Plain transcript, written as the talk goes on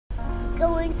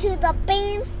Going to the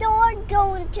bean store,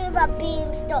 going to the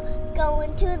bean store,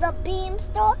 going to the bean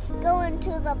store, going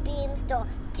to the bean store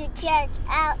to check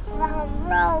out some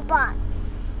robots.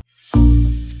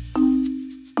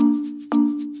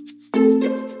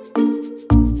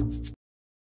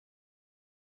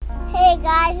 Hey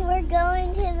guys, we're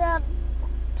going to the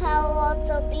Palo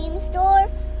Alto bean store.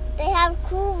 They have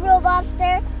cool robots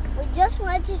there. We just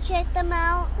wanted to check them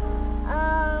out.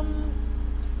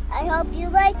 I hope you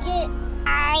like it.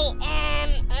 I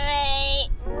am a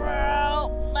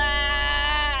robot.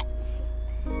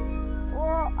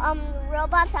 Well,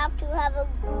 robots have to have a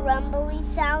grumbly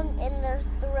sound in their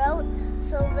throat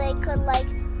so they could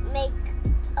make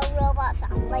a robot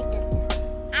sound like this.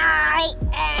 I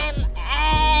am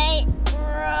a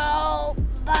robot.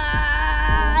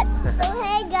 So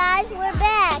hey guys, we're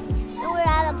back. And we're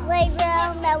at a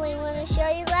playground that we want to show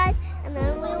you guys, and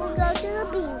then we will go to the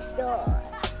bean store.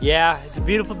 Yeah, it's a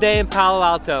beautiful day in Palo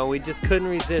Alto. We just couldn't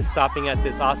resist stopping at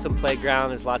this awesome playground.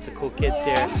 There's lots of cool kids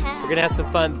here. We're gonna have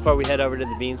some fun before we head over to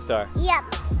the bean store. Yep.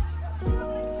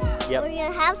 We're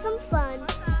gonna have some fun.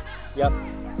 Yep.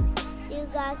 Do you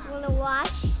guys wanna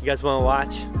watch? You guys wanna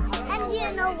watch? And do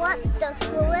you know what the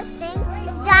coolest thing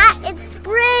is? That it's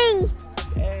spring!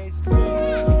 Hey,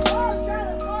 spring!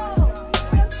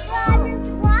 Subscribers,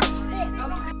 watch this!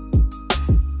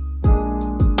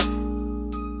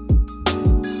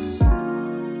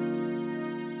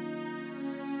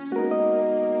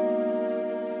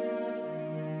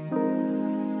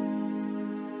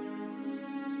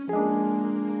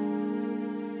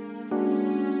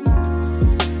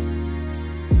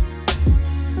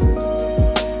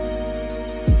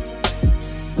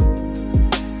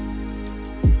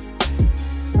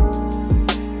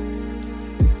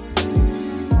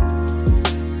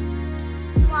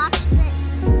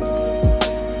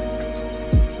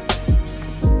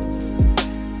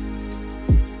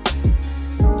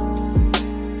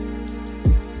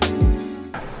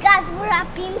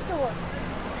 Bean store.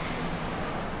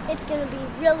 It's gonna be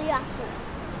really awesome.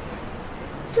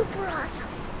 Super awesome.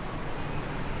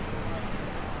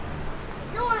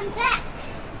 So I'm back.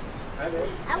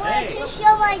 I wanted to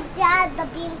show my dad the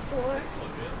bean store.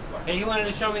 Hey, you wanted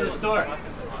to show me the store?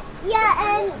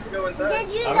 Yeah, and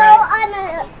did you know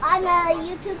I'm a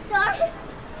YouTube star?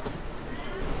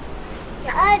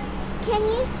 Can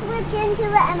you switch into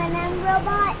the M&M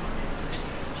robot?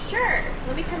 Sure.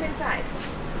 Let me come inside.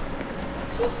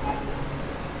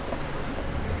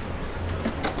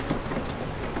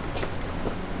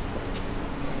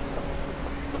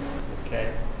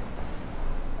 Okay.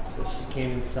 So she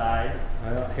came inside.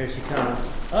 Oh, here she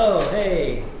comes. Oh,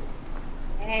 hey.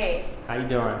 Hey. How you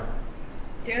doing?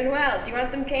 Doing well. Do you want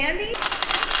some candy?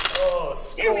 Oh,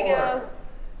 score. Here we go.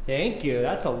 Thank you.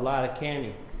 That's a lot of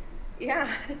candy.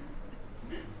 Yeah.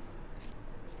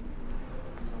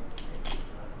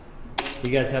 You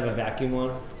guys have a vacuum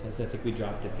one? Because I think we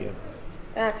dropped a few.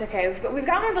 That's okay. We've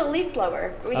got one of the leaf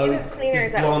blower. We do have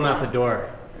cleaners. Just blow them out the door.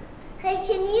 Hey,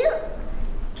 can you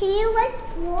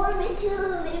form into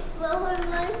a leaf blower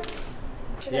one?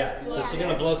 Yeah. So she's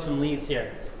gonna blow some leaves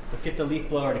here. Let's get the leaf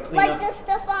blower to clean up. Like the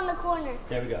stuff on the corner.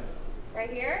 There we go.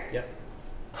 Right here? Yep.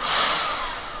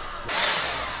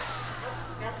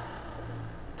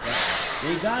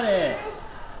 You got it.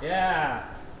 Yeah.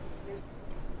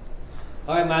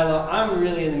 All right, Milo, I'm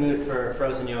really in the mood for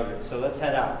frozen yogurt, so let's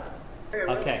head out.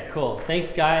 Okay, cool.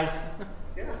 Thanks, guys.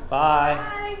 Bye.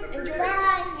 Bye. Enjoy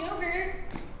Bye. yogurt.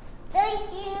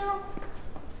 Thank you.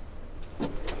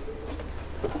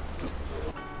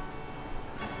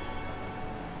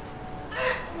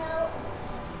 No.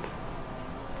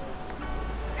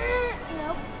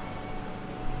 Nope.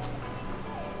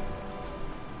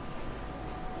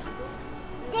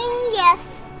 Ding, yes.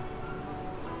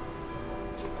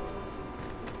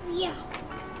 Yeah.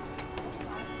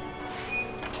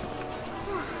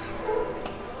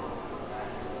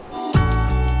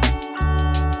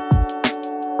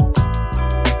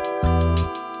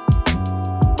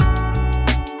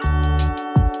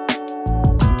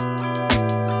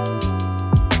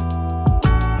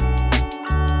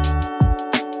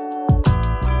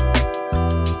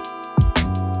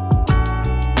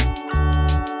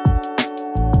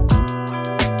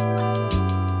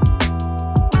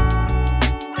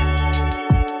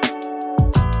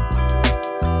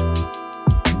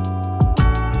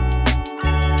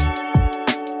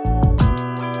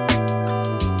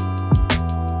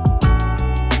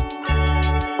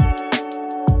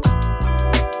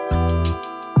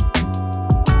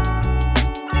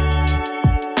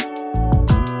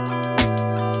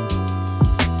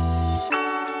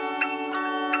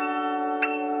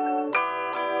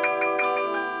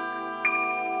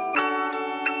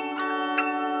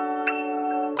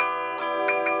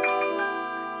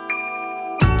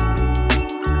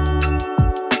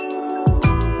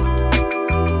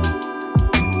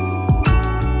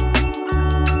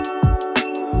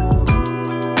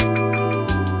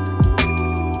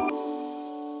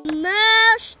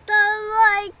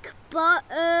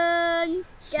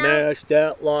 Smash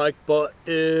that like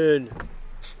button.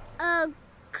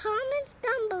 Comments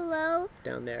down below.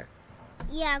 Down there.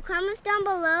 Yeah, comments down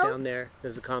below. Down there.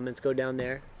 Does the comments go down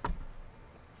there?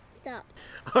 Stop.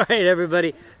 All right,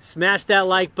 everybody, smash that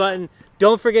like button.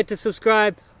 Don't forget to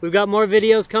subscribe. We've got more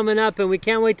videos coming up, and we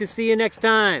can't wait to see you next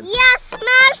time. Yeah,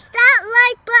 smash that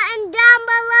like button down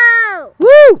below.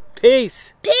 Woo!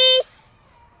 Peace. Peace.